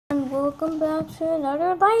welcome back to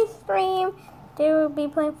another live stream. Today we'll be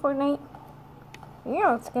playing Fortnite.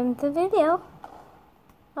 Yeah, let's get into the video.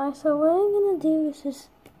 So what I'm gonna do is just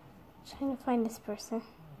trying to find this person.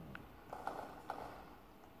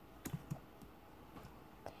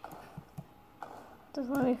 Just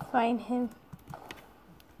let me find him.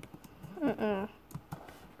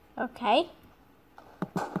 Okay.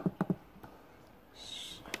 Oh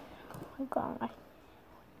my god.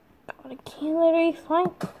 I can't literally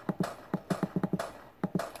find.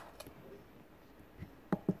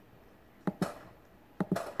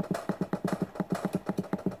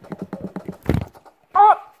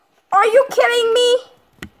 Oh, are you kidding me?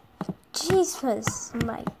 Jesus,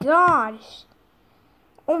 my gosh.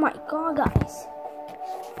 Oh my god, guys.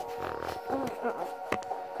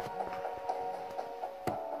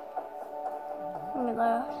 Oh my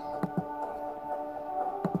god.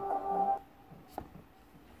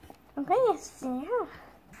 Okay, yes, yeah.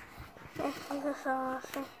 That's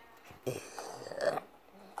awesome.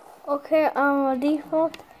 Okay,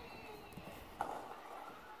 default.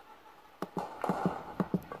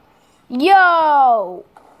 Yo!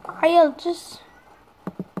 I just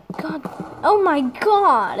God. Oh my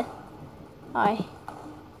god. Hi.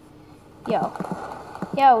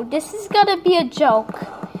 Yo, this is gonna be a joke.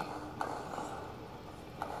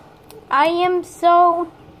 I am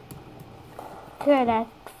so good at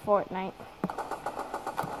Fortnite.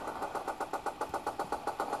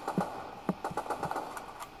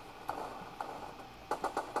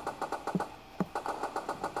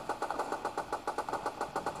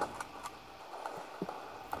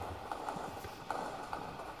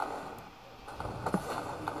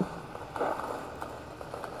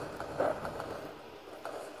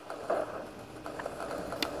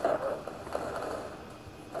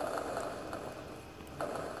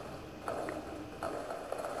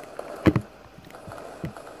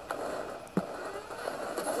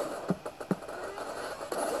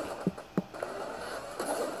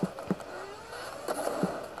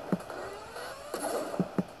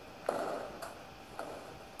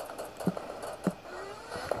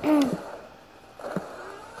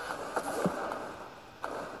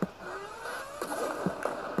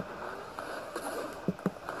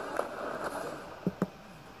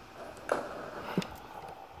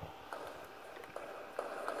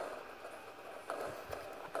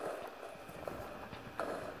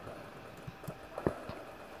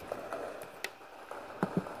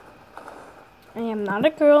 I am not a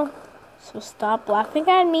girl, so stop laughing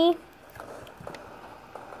at me.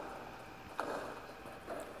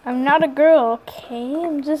 I'm not a girl, okay?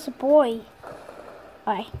 I'm just a boy.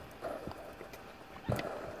 Bye.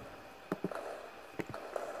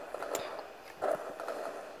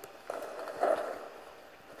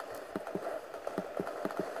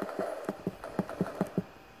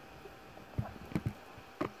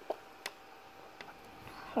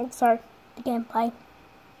 Let's start the gameplay.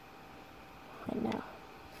 Right now.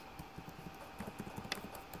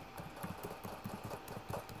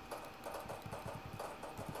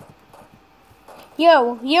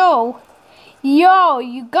 Yo,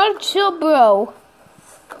 you gotta chill, bro.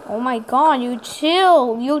 Oh my god, you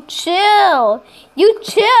chill,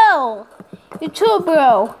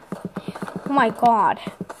 bro. Oh my god.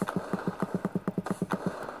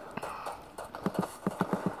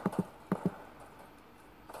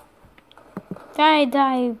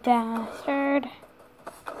 Die, bastard.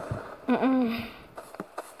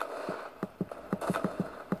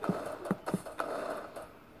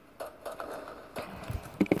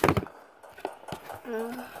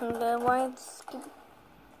 The white skip.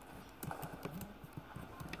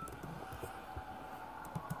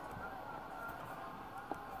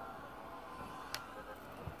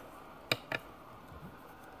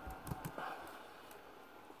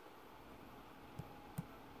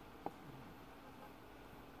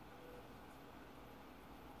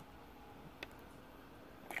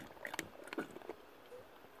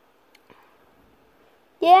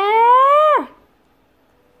 Yeah!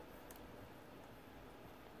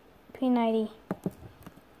 P90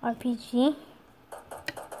 RPG.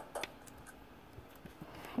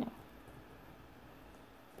 No.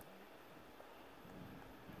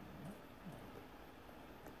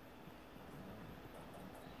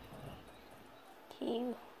 Okay.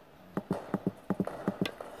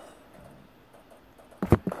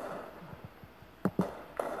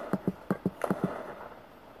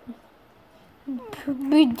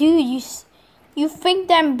 But dude, you think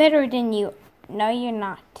that I'm better than you. No, you're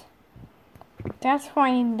not. That's why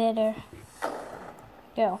I'm better.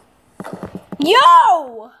 Yo!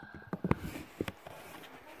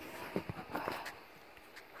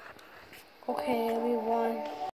 Okay, everyone.